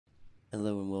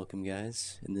Hello and welcome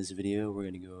guys. In this video we're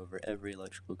going to go over every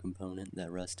electrical component that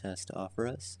Rust has to offer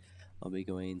us. I'll be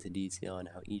going into detail on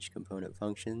how each component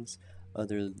functions,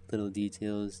 other little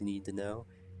details you need to know,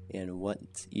 and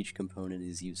what each component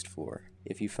is used for.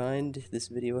 If you find this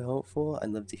video helpful,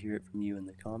 I'd love to hear it from you in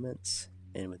the comments.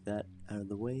 And with that out of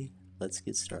the way, let's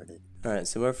get started. Alright,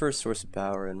 so our first source of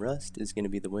power in Rust is going to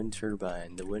be the wind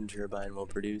turbine. The wind turbine will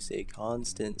produce a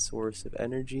constant source of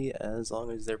energy as long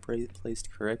as they're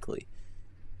placed correctly.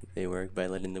 They work by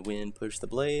letting the wind push the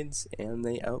blades, and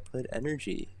they output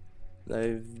energy.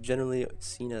 I've generally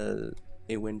seen a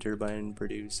wind turbine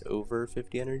produce over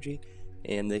 50 energy,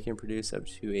 and they can produce up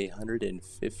to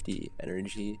 150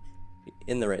 energy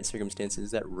in the right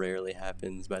circumstances. That rarely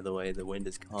happens, by the way. The wind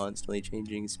is constantly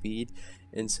changing speed,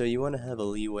 and so you want to have a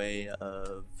leeway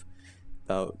of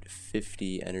about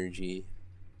 50 energy,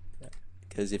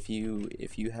 because if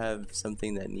you have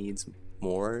something that needs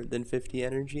more than 50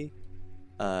 energy,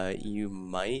 you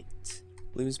might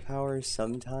lose power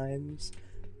sometimes,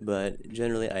 but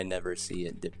generally I never see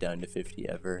it dip down to 50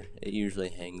 ever. It usually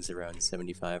hangs around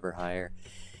 75 or higher.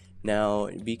 Now,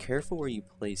 be careful where you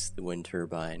place the wind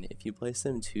turbine. If you place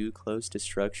them too close to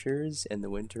structures and the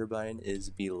wind turbine is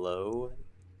below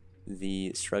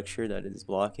the structure that is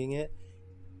blocking it,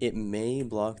 it may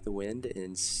block the wind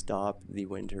and stop the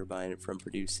wind turbine from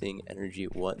producing energy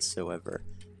whatsoever.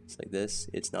 It's like this,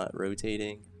 it's not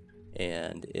rotating,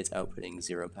 and it's outputting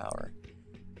zero power.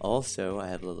 Also, I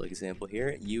have a little example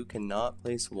here. You cannot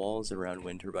place walls around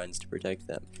wind turbines to protect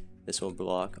them. This will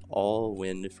block all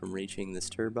wind from reaching this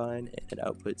turbine, and it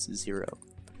outputs zero.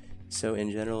 So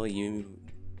in general, you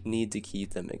need to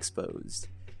keep them exposed.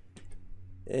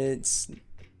 It's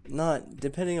not,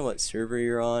 depending on what server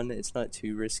you're on, it's not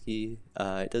too risky.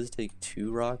 It does take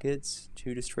 2 rockets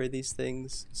to destroy these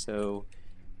things, so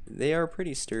they are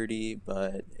pretty sturdy,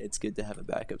 but it's good to have a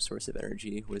backup source of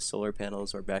energy with solar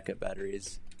panels or backup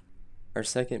batteries. Our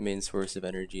second main source of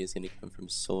energy is going to come from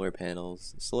solar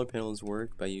panels. Solar panels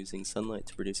work by using sunlight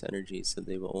to produce energy, so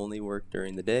they will only work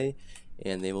during the day,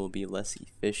 and they will be less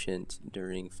efficient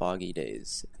during foggy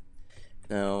days.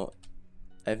 Now,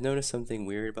 I've noticed something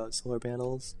weird about solar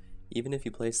panels. Even if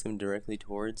you place them directly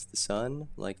towards the sun,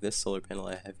 like this solar panel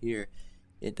I have here,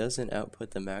 it doesn't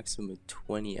output the maximum of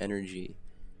 20 energy.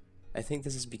 I think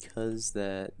this is because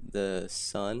that the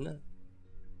sun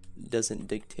doesn't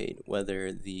dictate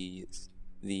whether the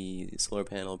solar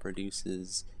panel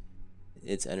produces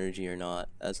its energy or not.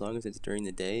 As long as it's during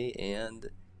the day and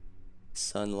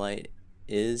sunlight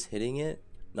is hitting it,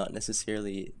 not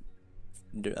necessarily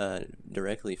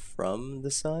directly from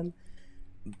the sun,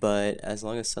 but as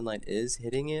long as sunlight is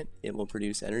hitting it, it will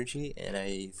produce energy. And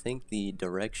I think the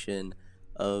direction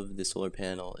of the solar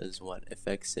panel is what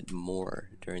affects it more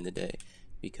during the day,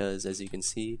 because as you can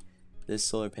see, this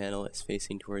solar panel is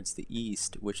facing towards the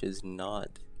east, which is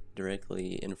not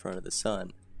directly in front of the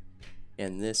sun,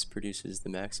 and this produces the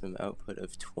maximum output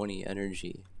of 20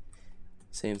 energy.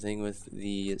 Same thing with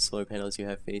the solar panels you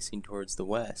have facing towards the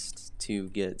west to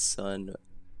get sun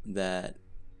that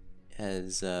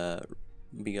has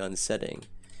begun setting.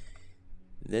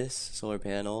 This solar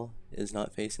panel is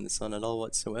not facing the sun at all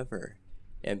whatsoever,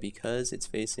 and because it's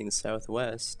facing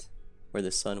southwest, where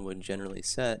the sun would generally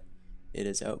set, it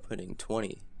is outputting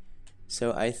 20.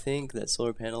 So I think that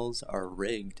solar panels are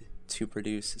rigged to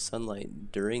produce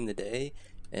sunlight during the day,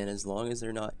 and as long as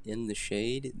they're not in the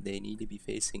shade, they need to be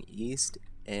facing east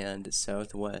and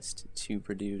southwest to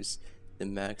produce the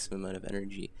maximum amount of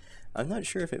energy. I'm not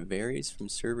sure if it varies from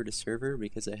server to server,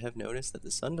 because I have noticed that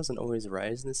the sun doesn't always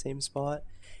rise in the same spot,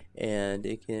 and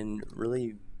it can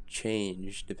really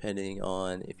change depending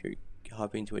on if you're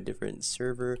hopping to a different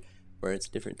server where it's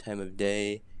a different time of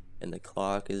day and the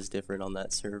clock is different on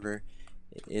that server.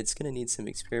 It's going to need some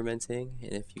experimenting,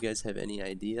 and if you guys have any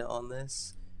idea on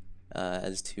this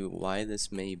as to why this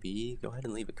may be, go ahead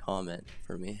and leave a comment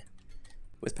for me.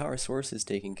 With power sources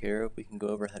taken care of, we can go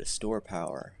over how to store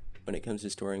power. When it comes to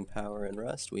storing power in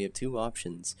Rust, we have 2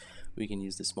 options. We can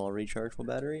use the small rechargeable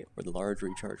battery or the large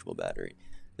rechargeable battery.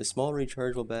 The small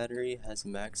rechargeable battery has a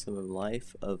maximum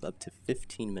life of up to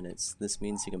 15 minutes. This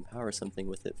means you can power something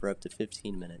with it for up to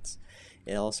 15 minutes.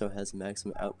 It also has a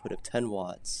maximum output of 10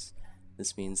 watts.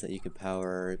 This means that you could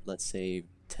power, let's say,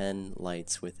 10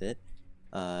 lights with it.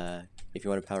 If you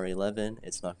want to power 11,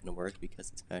 it's not going to work because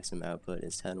its maximum output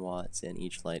is 10 watts and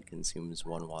each light consumes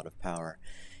 1 watt of power.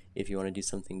 If you want to do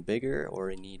something bigger or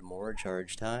need more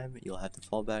charge time, you'll have to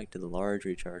fall back to the large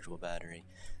rechargeable battery.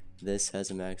 This has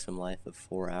a maximum life of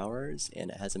 4 hours, and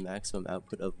it has a maximum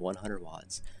output of 100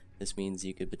 watts. This means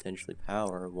you could potentially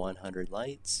power 100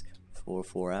 lights for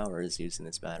 4 hours using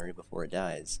this battery before it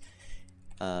dies.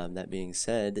 That being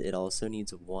said, it also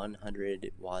needs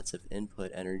 100 watts of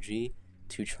input energy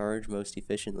to charge most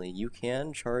efficiently. You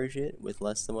can charge it with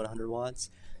less than 100 watts,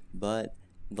 but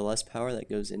the less power that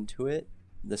goes into it,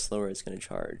 the slower it's going to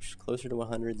charge. Closer to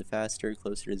 100, the faster;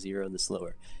 closer to 0, the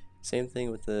slower. Same thing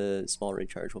with the small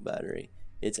rechargeable battery.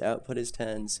 Its output is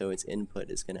 10, so its input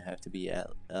is going to have to be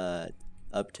at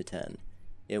up to 10.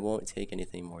 It won't take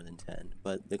anything more than 10,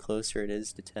 but the closer it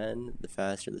is to 10, the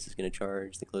faster this is going to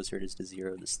charge. The closer it is to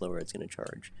 0, the slower it's going to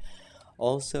charge.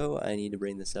 Also, I need to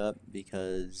bring this up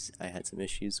because I had some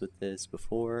issues with this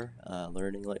before,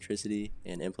 learning electricity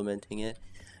and implementing it.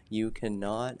 You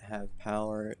cannot have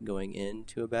power going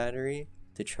into a battery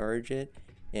to charge it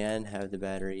and have the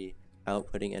battery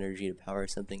outputting energy to power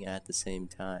something at the same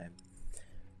time.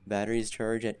 Batteries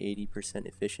charge at 80%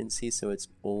 efficiency, so it's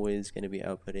always going to be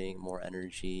outputting more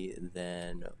energy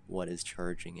than what is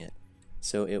charging it.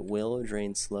 So it will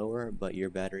drain slower, but your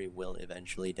battery will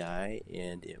eventually die,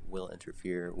 and it will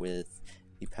interfere with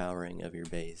the powering of your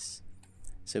base.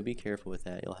 So be careful with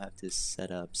that. You'll have to set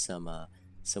up some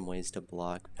ways to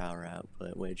block power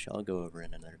output, which I'll go over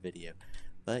in another video.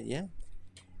 But yeah,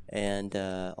 and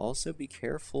also be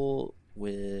careful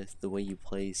with the way you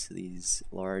place these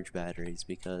large batteries,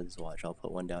 because watch, I'll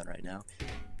put one down right now.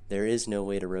 There is no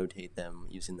way to rotate them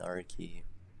using the R key,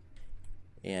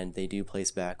 and they do place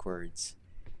backwards.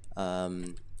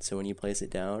 So when you place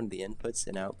it down, the inputs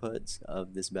and outputs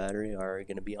of this battery are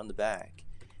going to be on the back.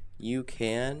 You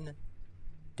can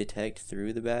detect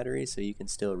through the battery, so you can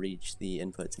still reach the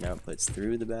inputs and outputs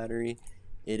through the battery.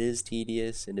 It is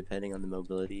tedious, and depending on the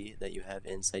mobility that you have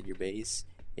inside your base,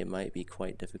 it might be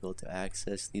quite difficult to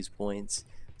access these points.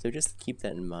 So just keep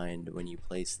that in mind when you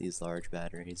place these large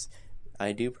batteries.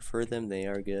 I do prefer them, they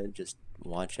are good, just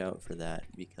watch out for that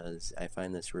because I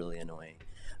find this really annoying.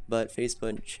 But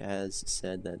Facebook has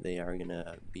said that they are going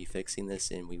to be fixing this,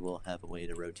 and we will have a way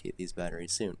to rotate these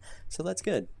batteries soon. So that's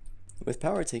good. With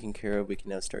power taken care of, we can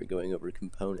now start going over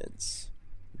components.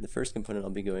 The first component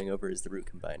I'll be going over is the root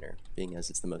combiner, being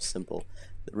as it's the most simple.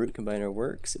 The root combiner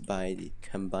works by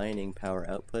combining power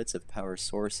outputs of power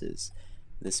sources.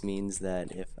 This means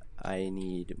that if I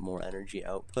need more energy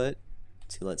output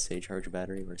to, let's say, charge a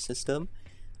battery or a system,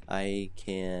 I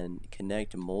can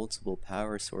connect multiple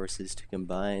power sources to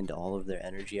combine all of their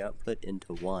energy output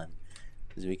into one.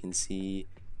 As we can see,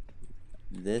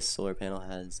 this solar panel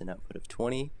has an output of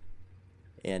 20,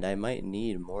 and I might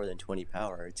need more than 20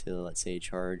 power to, let's say,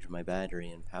 charge my battery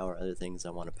and power other things I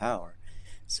want to power.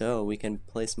 So we can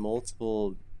place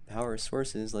multiple power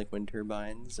sources like wind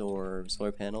turbines or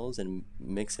solar panels and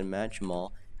mix and match them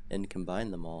all and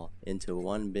combine them all into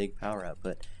one big power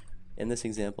output. In this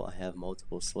example, I have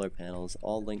multiple solar panels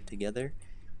all linked together,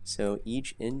 so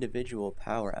each individual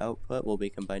power output will be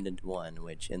combined into one,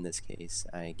 which in this case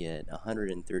I get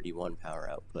 131 power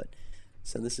output.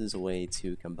 So this is a way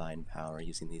to combine power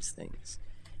using these things.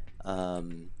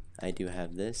 I do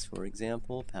have this, for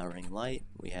example, powering light.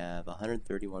 We have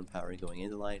 131 power going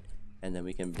into light, and then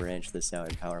we can branch this out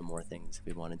and power more things if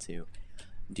we wanted to.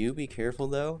 Do be careful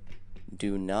though,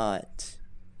 do not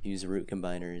use root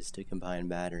combiners to combine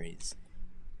batteries.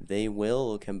 They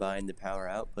will combine the power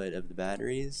output of the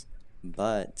batteries,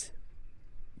 but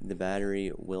the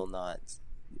battery will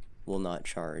not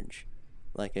charge.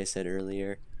 Like I said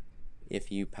earlier, if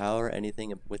you power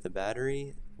anything with a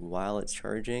battery while it's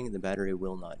charging, the battery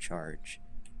will not charge.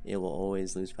 It will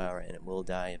always lose power and it will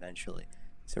die eventually.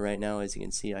 So right now, as you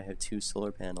can see, I have two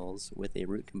solar panels with a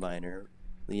root combiner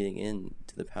leading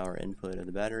into the power input of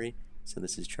the battery, so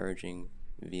this is charging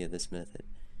via this method.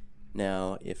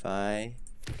 Now if I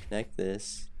connect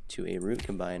this to a root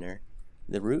combiner,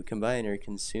 the root combiner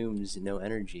consumes no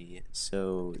energy,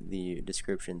 so the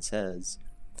description says,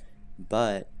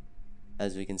 but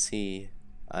as we can see,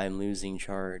 I'm losing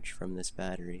charge from this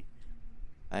battery.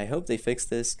 I hope they fix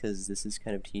this because this is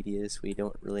kind of tedious. We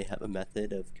don't really have a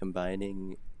method of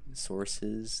combining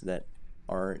sources that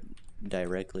aren't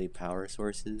directly power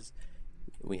sources.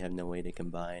 We have no way to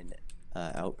combine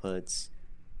outputs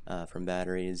from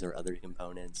batteries or other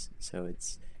components, so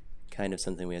it's kind of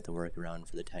something we have to work around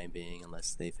for the time being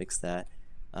unless they fix that.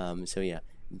 So yeah,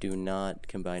 do not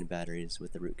combine batteries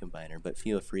with the root combiner, but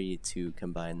feel free to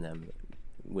combine them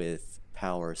with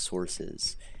power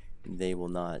sources. They will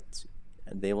not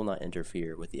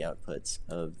interfere with the outputs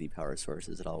of the power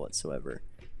sources at all whatsoever.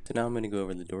 So now I'm going to go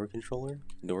over the door controller.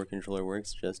 The door controller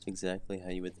works just exactly how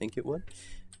you would think it would.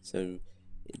 So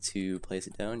to place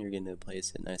it down, you're going to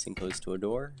place it nice and close to a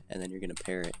door, and then you're going to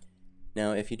pair it.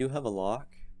 Now if you do have a lock,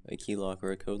 a key lock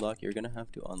or a code lock, you're going to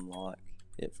have to unlock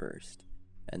it first.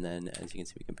 And then as you can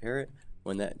see, we can pair it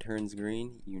When that turns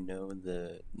green, you know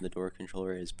the door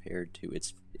controller is paired to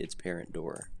its parent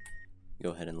door.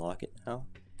 Go ahead and lock it now.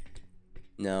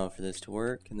 Now for this to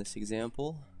work in this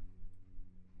example,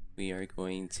 we are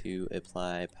going to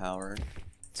apply power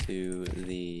to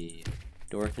the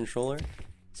door controller.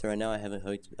 So right now I have it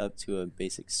hooked up to a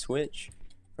basic switch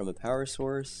from a power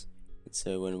source.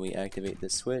 So when we activate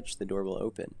this switch, the door will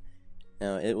open.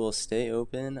 Now it will stay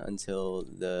open until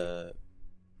the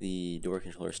door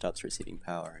controller stops receiving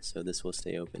power. So this will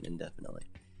stay open indefinitely.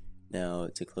 Now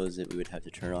to close it, we would have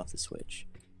to turn off the switch.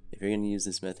 If you're going to use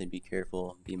this method, be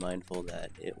careful, be mindful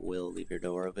that it will leave your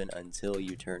door open until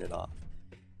you turn it off.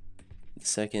 The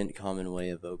second common way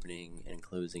of opening and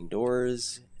closing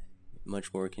doors,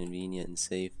 much more convenient and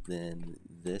safe than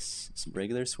this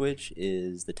regular switch,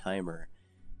 is the timer.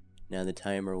 Now the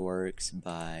timer works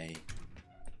by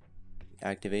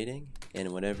activating,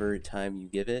 and whatever time you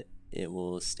give it, it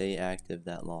will stay active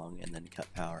that long and then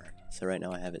cut power. So right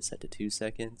now I have it set to 2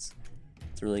 seconds.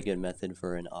 It's a really good method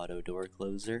for an auto door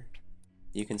closer.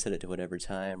 You can set it to whatever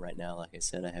time. Right now, like I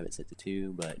said, I have it set to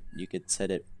 2, but you could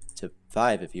set it to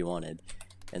 5 if you wanted,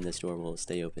 and this door will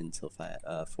stay open until 4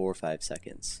 or 5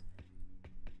 seconds.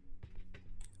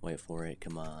 Wait for it,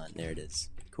 come on, there it is.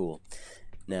 Cool.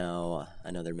 Now,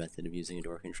 another method of using a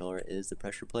door controller is the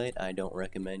pressure plate. I don't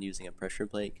recommend using a pressure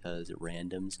plate because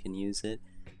randoms can use it.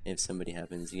 If somebody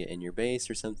happens to get in your base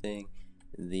or something,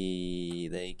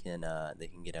 they can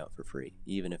get out for free,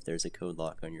 even if there's a code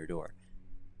lock on your door.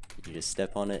 You just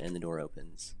step on it and the door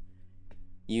opens.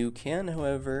 You can,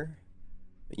 however,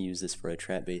 use this for a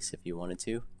trap base if you wanted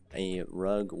to. A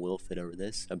rug will fit over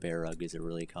this. A bear rug is a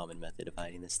really common method of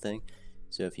hiding this thing.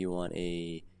 So if you want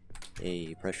a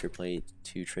pressure plate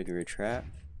to trigger a trap,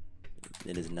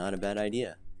 it is not a bad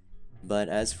idea. But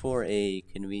as for a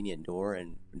convenient door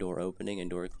and door opening and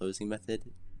door closing method,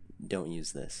 don't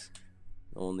use this.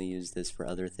 Only use this for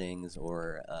other things,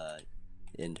 or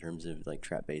in terms of like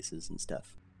trap bases and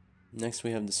stuff. Next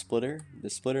we have the splitter. The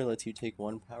splitter lets you take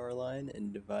one power line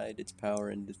and divide its power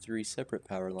into 3 separate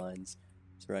power lines.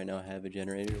 So right now I have a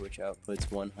generator which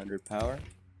outputs 100 power.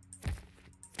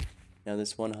 Now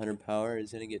this 100 power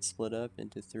is going to get split up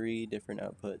into 3 different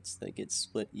outputs that get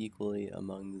split equally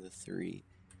among the 3.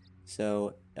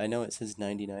 So I know it says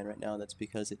 99 right now. That's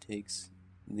because it takes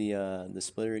the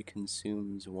splitter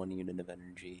consumes 1 unit of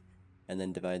energy and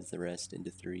then divides the rest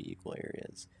into 3 equal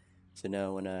areas. So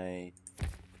now when I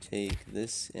take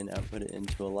this and output it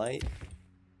into a light,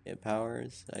 it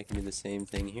powers. I can do the same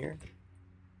thing here,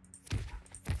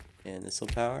 and this will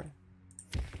power.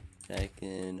 I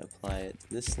can apply it to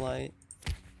this light,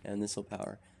 and this will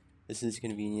power. This is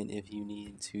convenient if you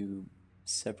need to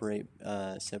separate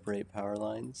power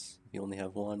lines. If you only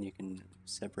have one, you can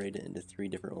separate it into 3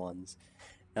 different ones.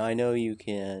 Now I know you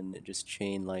can just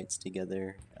chain lights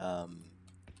together.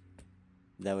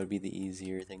 That would be the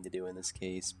easier thing to do in this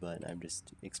case, but I'm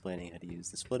just explaining how to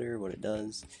use the splitter, what it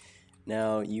does.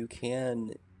 Now you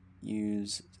can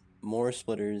use more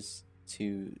splitters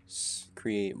to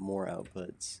create more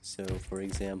outputs. So for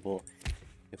example,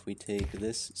 if we take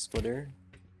this splitter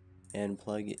and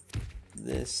plug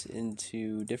this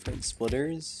into different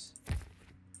splitters,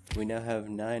 we now have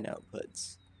 9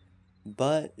 outputs.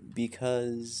 But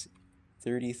because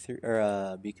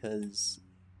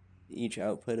each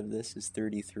output of this is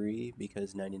 33,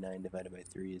 because 99 divided by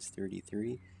 3 is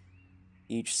 33,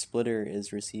 each splitter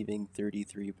is receiving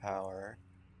 33 power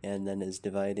and then is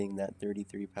dividing that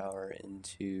 33 power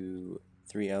into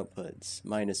 3 outputs,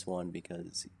 minus 1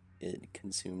 because it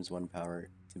consumes 1 power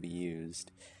to be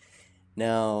used.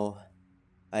 Now,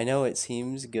 I know it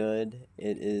seems good.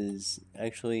 It is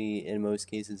actually, in most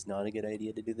cases, not a good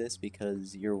idea to do this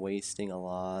because you're wasting a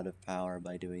lot of power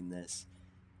by doing this.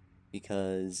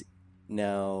 Because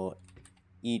now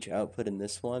each output in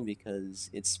this one, because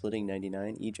it's splitting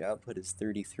 99, each output is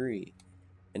 33.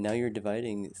 And now you're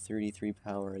dividing 33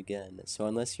 power again. So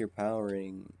unless you're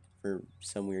powering, for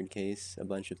some weird case, a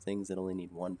bunch of things that only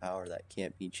need 1 power that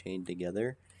can't be chained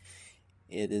together,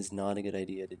 it is not a good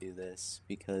idea to do this,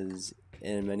 because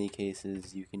in many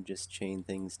cases you can just chain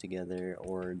things together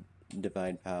or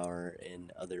divide power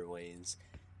in other ways.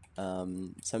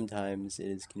 Sometimes it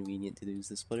is convenient to use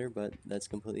the splitter, but that's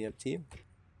completely up to you.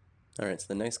 Alright, so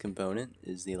the next component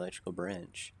is the electrical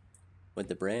branch. What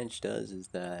the branch does is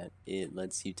that it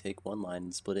lets you take one line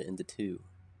and split it into 2.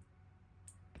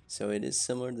 So it is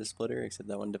similar to the splitter, except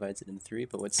that one divides it into 3,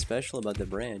 but what's special about the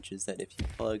branch is that if you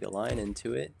plug a line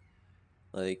into it,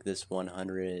 like this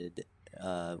 100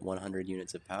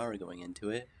 units of power going into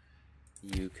it,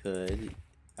 you could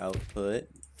output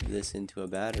this into a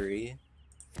battery,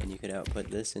 and you could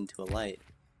output this into a light.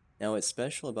 Now what's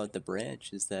special about the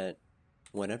branch is that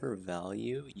whatever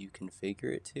value you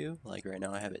configure it to, like right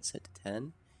now I have it set to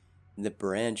 10, the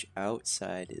branch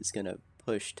outside is going to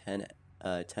push 10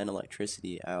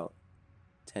 electricity out,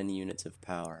 10 units of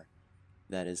power.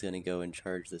 That is going to go and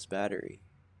charge this battery.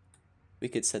 We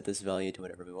could set this value to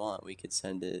whatever we want. We could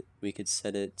set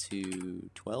it to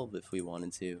 12 if we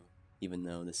wanted to, even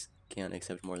though this can't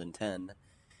accept more than 10.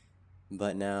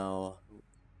 But now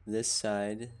this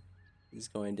side is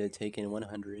going to take in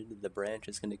 100. The branch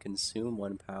is going to consume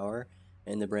 1 power,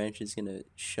 and the branch is going to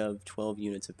shove 12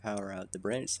 units of power out the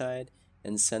branch side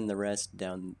and send the rest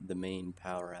down the main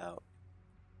power out.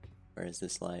 Whereas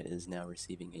this light is now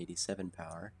receiving 87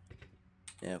 power.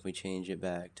 Now if we change it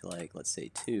back to, like, let's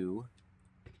say 2,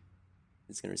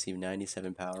 it's going to receive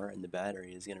 97 power, and the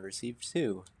battery is going to receive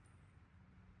 2.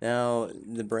 Now,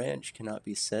 the branch cannot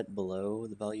be set below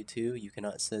the value 2. You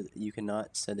cannot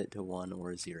set it to 1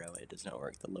 or 0. It does not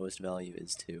work. The lowest value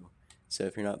is 2. So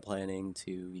if you're not planning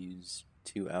to use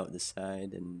 2 out the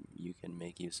side and you can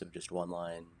make use of just 1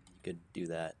 line, you could do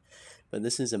that. But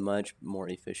this is a much more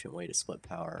efficient way to split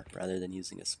power rather than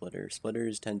using a splitter.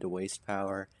 Splitters tend to waste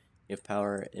power. If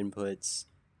power inputs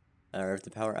or if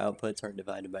the power outputs aren't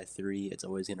divided by 3, it's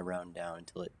always going to round down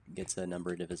until it gets a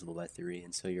number divisible by 3,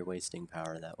 and so you're wasting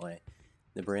power that way.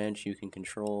 The branch you can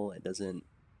control, it doesn't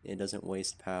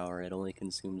waste power, it only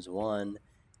consumes 1,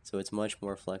 so it's much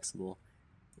more flexible.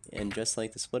 And just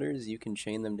like the splitters, you can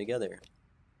chain them together.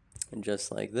 And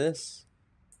just like this,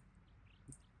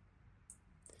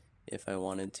 if I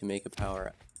wanted to make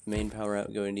a main power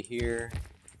out go into here,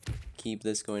 keep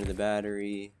this going to the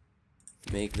battery,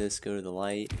 make this go to the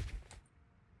light,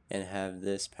 and have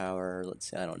this power, let's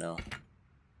say, I don't know,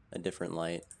 a different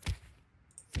light.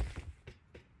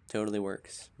 Totally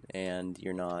works, and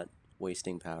you're not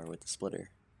wasting power with the splitter.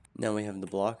 Now we have the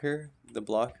blocker. The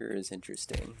blocker is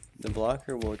interesting. The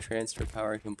blocker will transfer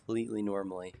power completely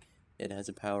normally. It has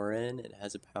a power in, it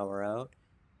has a power out,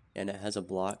 and it has a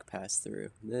block pass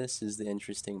through. This is the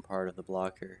interesting part of the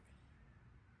blocker.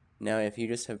 Now if you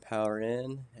just have power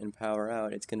in and power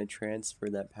out, it's going to transfer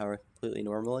that power completely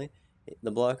normally.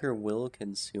 The blocker will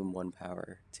consume 1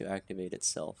 power to activate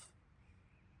itself.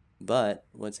 But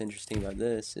what's interesting about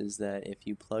this is that if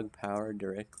you plug power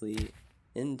directly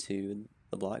into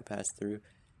the block pass-through,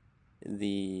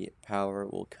 the power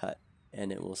will cut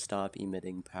and it will stop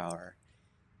emitting power.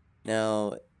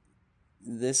 Now,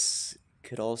 this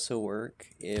could also work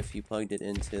if you plugged it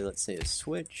into, let's say, a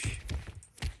switch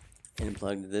and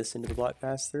plugged this into the block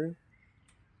pass-through.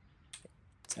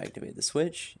 Let's activate the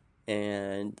switch,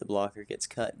 and the blocker gets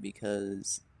cut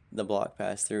because the block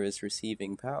pass-through is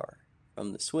receiving power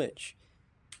from the switch.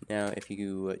 Now if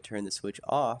you turn the switch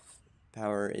off,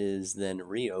 power is then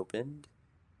reopened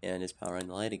and is powering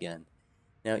the light again.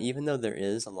 Now even though there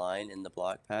is a line in the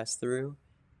block pass-through,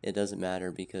 it doesn't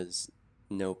matter because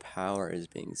no power is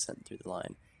being sent through the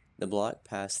line. The block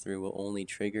pass-through will only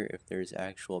trigger if there's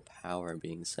actual power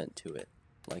being sent to it,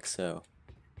 like so.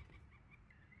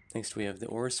 Next we have the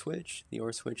OR switch. The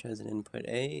OR switch has an input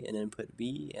A, an input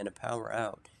B, and a power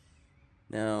out.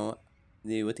 Now,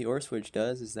 what the OR switch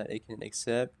does is that it can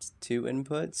accept 2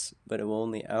 inputs, but it will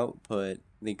only output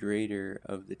the greater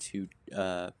of the 2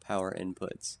 power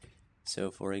inputs.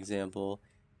 So for example,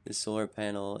 the solar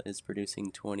panel is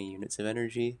producing 20 units of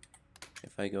energy.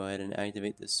 If I go ahead and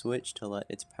activate the switch to let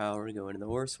its power go into the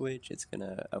OR switch, it's going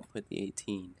to output the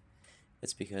 18.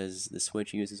 That's because the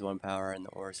switch uses 1 power and the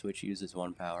OR switch uses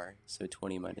 1 power. So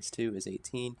 20 minus 2 is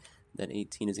 18. That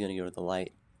 18 is going to go to the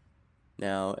light.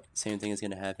 Now, same thing is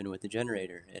going to happen with the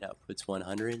generator. It outputs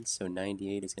 100, so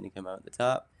 98 is going to come out at the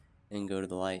top and go to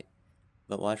the light.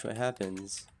 But watch what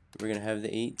happens. We're going to have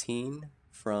the 18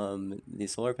 from the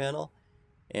solar panel,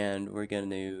 and we're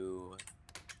going to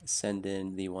send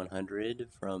in the 100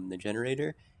 from the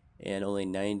generator, and only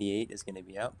 98 is going to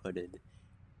be outputted.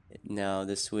 Now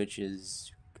the switch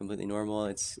is completely normal.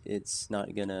 It's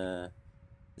not gonna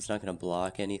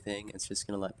block anything. It's just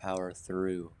gonna let power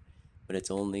through, but it's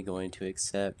only going to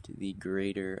accept the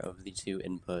greater of the 2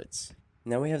 inputs.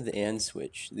 Now we have the AND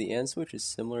switch. The AND switch is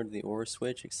similar to the OR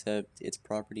switch, except its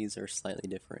properties are slightly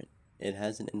different. It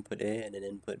has an input A and an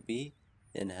input B,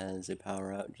 and has a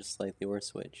power out just like the OR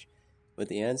switch. What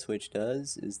the AND switch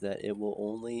does is that it will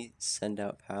only send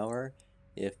out power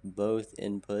if both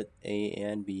input A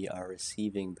and B are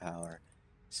receiving power.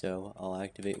 So I'll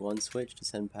activate one switch to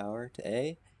send power to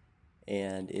A,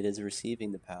 and it is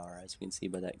receiving the power, as we can see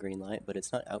by that green light, but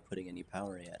it's not outputting any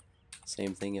power yet.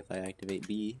 Same thing if I activate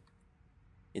B,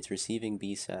 it's receiving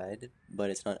B side, but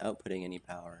it's not outputting any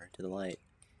power to the light.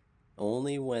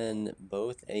 Only when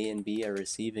both A and B are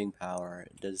receiving power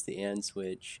does the AND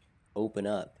switch open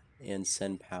up and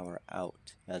send power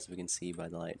out, as we can see by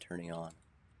the light turning on.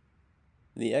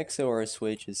 The XOR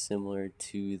switch is similar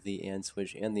to the AND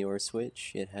switch and the OR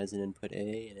switch. It has an input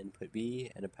A, an input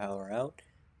B, and a power out,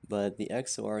 but the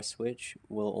XOR switch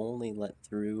will only let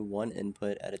through one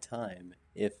input at a time.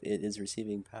 If it is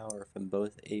receiving power from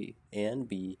both A and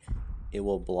B, it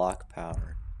will block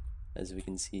power. As we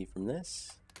can see from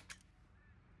this,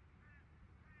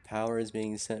 power is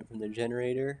being sent from the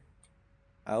generator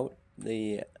out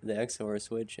the XOR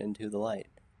switch into the light.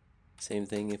 Same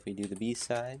thing if we do the B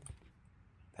side.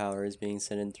 Power is being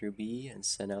sent in through B and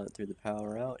sent out through the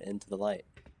power out into the light.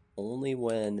 Only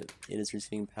when it is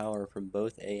receiving power from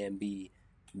both A and B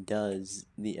does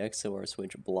the XOR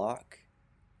switch block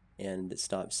and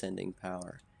stop sending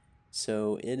power.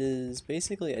 So it is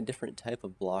basically a different type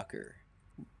of blocker.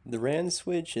 The RAN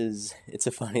switch it's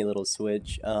a funny little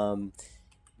switch.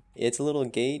 It's a little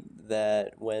gate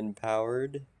that when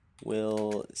powered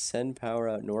will send power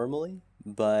out normally,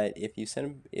 but if you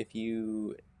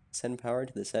send power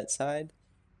to the set side,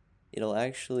 it'll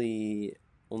actually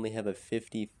only have a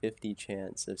 50-50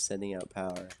 chance of sending out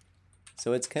power.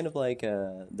 So it's kind of like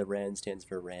the RAN stands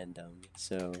for random.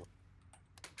 So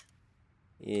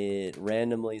it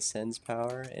randomly sends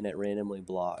power and it randomly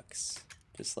blocks,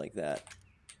 just like that.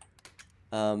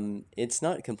 It's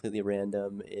not completely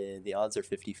random. The odds are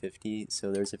 50-50,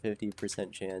 so there's a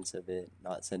 50% chance of it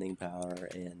not sending power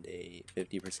and a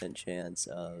 50% chance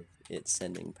of it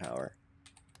sending power.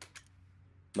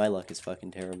 My luck is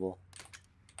fucking terrible.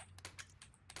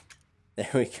 There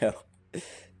we go.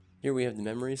 Here we have the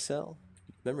memory cell.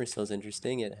 Memory cell is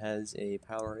interesting. It has a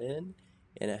power in,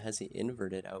 and it has an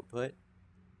inverted output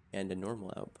and a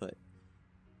normal output.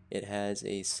 It has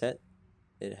a set,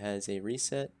 it has a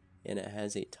reset, and it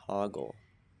has a toggle.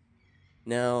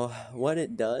 Now, what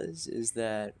it does is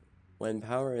that when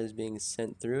power is being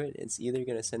sent through it, it's either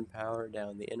going to send power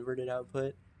down the inverted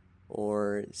output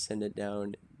or send it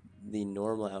down the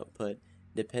normal output,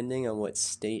 depending on what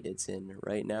state it's in.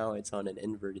 Right now it's on an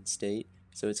inverted state,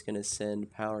 so it's going to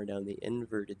send power down the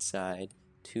inverted side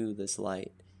to this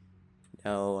light.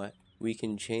 Now we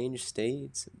can change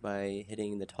states by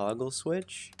hitting the toggle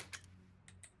switch,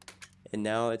 and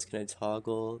now it's going to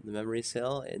toggle the memory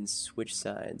cell and switch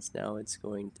sides. Now it's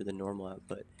going to the normal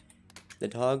output. The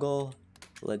toggle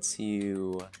lets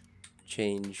you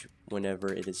change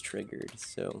whenever it is triggered,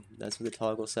 so that's what the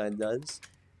toggle side does.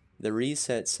 The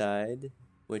reset side,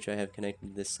 which I have connected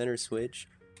to the center switch,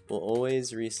 will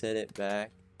always reset it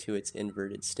back to its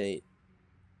inverted state.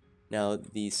 Now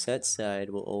the set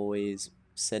side will always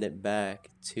set it back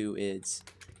to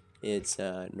its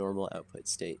normal output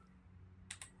state.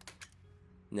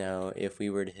 Now if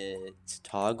we were to hit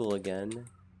toggle again,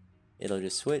 it'll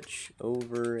just switch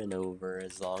over and over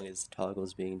as long as the toggle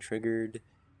is being triggered.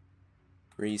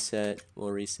 Reset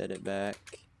will reset it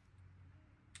back.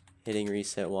 Hitting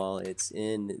reset while it's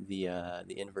in the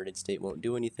inverted state won't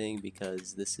do anything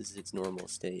because this is its normal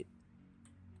state.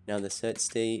 Now the set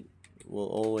state will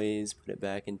always put it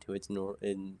back into its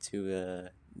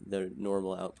the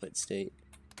normal output state.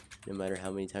 No matter how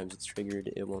many times it's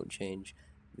triggered, it won't change.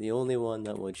 The only one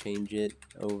that will change it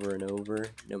over and over,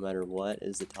 no matter what,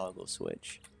 is the toggle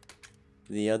switch.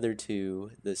 The other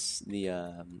two,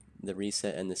 the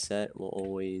reset and the set, will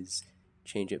always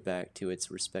change it back to its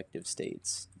respective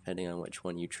states, depending on which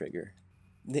one you trigger.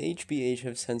 The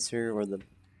HBHF sensor, or the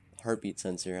heartbeat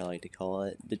sensor I like to call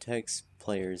it, detects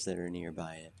players that are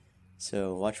nearby it.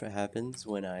 So watch what happens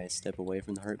when I step away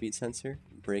from the heartbeat sensor,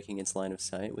 breaking its line of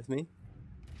sight with me.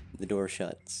 The door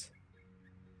shuts.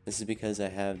 This is because I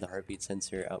have the heartbeat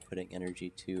sensor outputting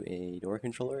energy to a door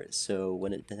controller, so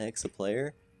when it detects a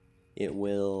player, it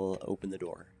will open the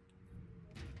door.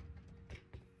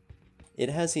 It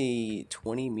has a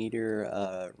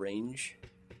 20-meter range,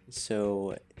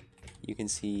 so you can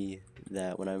see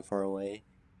that when I'm far away,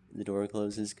 the door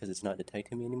closes because it's not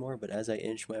detecting me anymore, but as I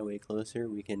inch my way closer,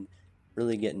 we can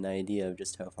really get an idea of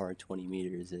just how far 20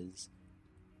 meters is.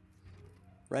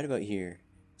 Right about here.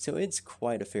 So it's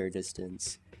quite a fair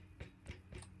distance.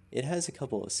 It has a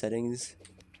couple of settings.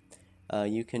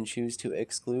 You can choose to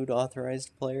exclude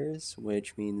authorized players,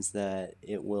 which means that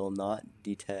it will not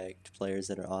detect players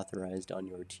that are authorized on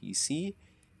your TC,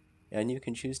 and you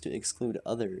can choose to exclude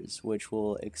others, which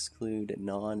will exclude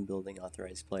non-building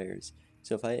authorized players.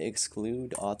 So if I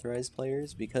exclude authorized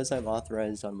players, because I'm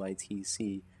authorized on my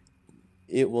TC,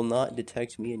 it will not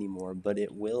detect me anymore, but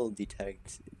it will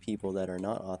detect people that are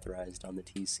not authorized on the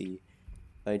TC.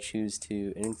 If I choose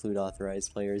to include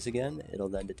authorized players again, it'll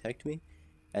then detect me,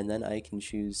 and then I can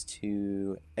choose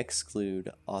to exclude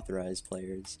authorized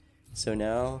players. So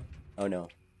now, oh no,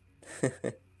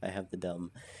 I have the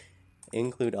dumb.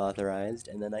 Include authorized,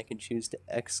 and then I can choose to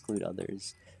exclude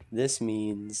others. This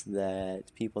means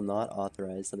that people not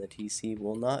authorized on the TC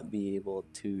will not be able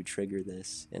to trigger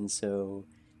this. And so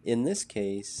in this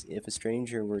case, if a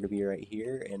stranger were to be right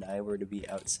here and I were to be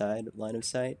outside line of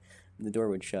sight, the door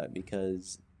would shut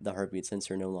because the heartbeat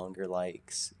sensor no longer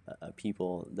likes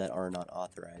people that are not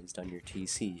authorized on your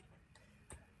TC.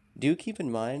 Do keep in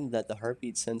mind that the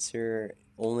heartbeat sensor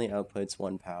only outputs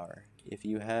 1 power. If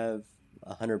you have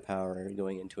 100 power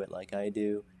going into it like I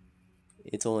do,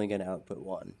 it's only going to output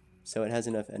 1. So it has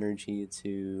enough energy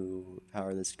to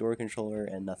power this door controller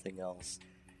and nothing else.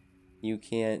 You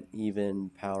can't even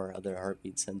power other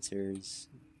heartbeat sensors.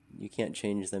 You can't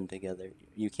change them together.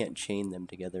 You can't chain them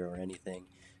together or anything.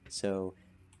 So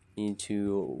you need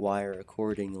to wire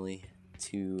accordingly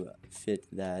to fit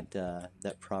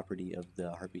that property of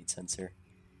the heartbeat sensor.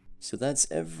 So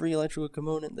that's every electrical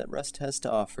component that Rust has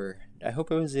to offer. I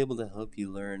hope I was able to help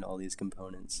you learn all these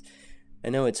components. I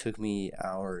know it took me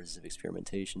hours of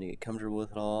experimentation to get comfortable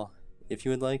with it all. If you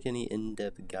would like any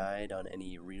in-depth guide on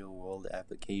any real-world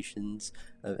applications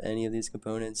of any of these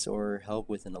components or help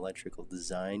with an electrical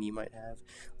design you might have,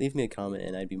 leave me a comment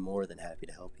and I'd be more than happy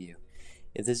to help you.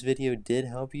 If this video did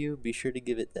help you, be sure to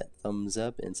give it that thumbs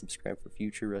up and subscribe for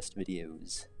future Rust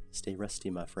videos. Stay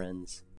rusty, my friends.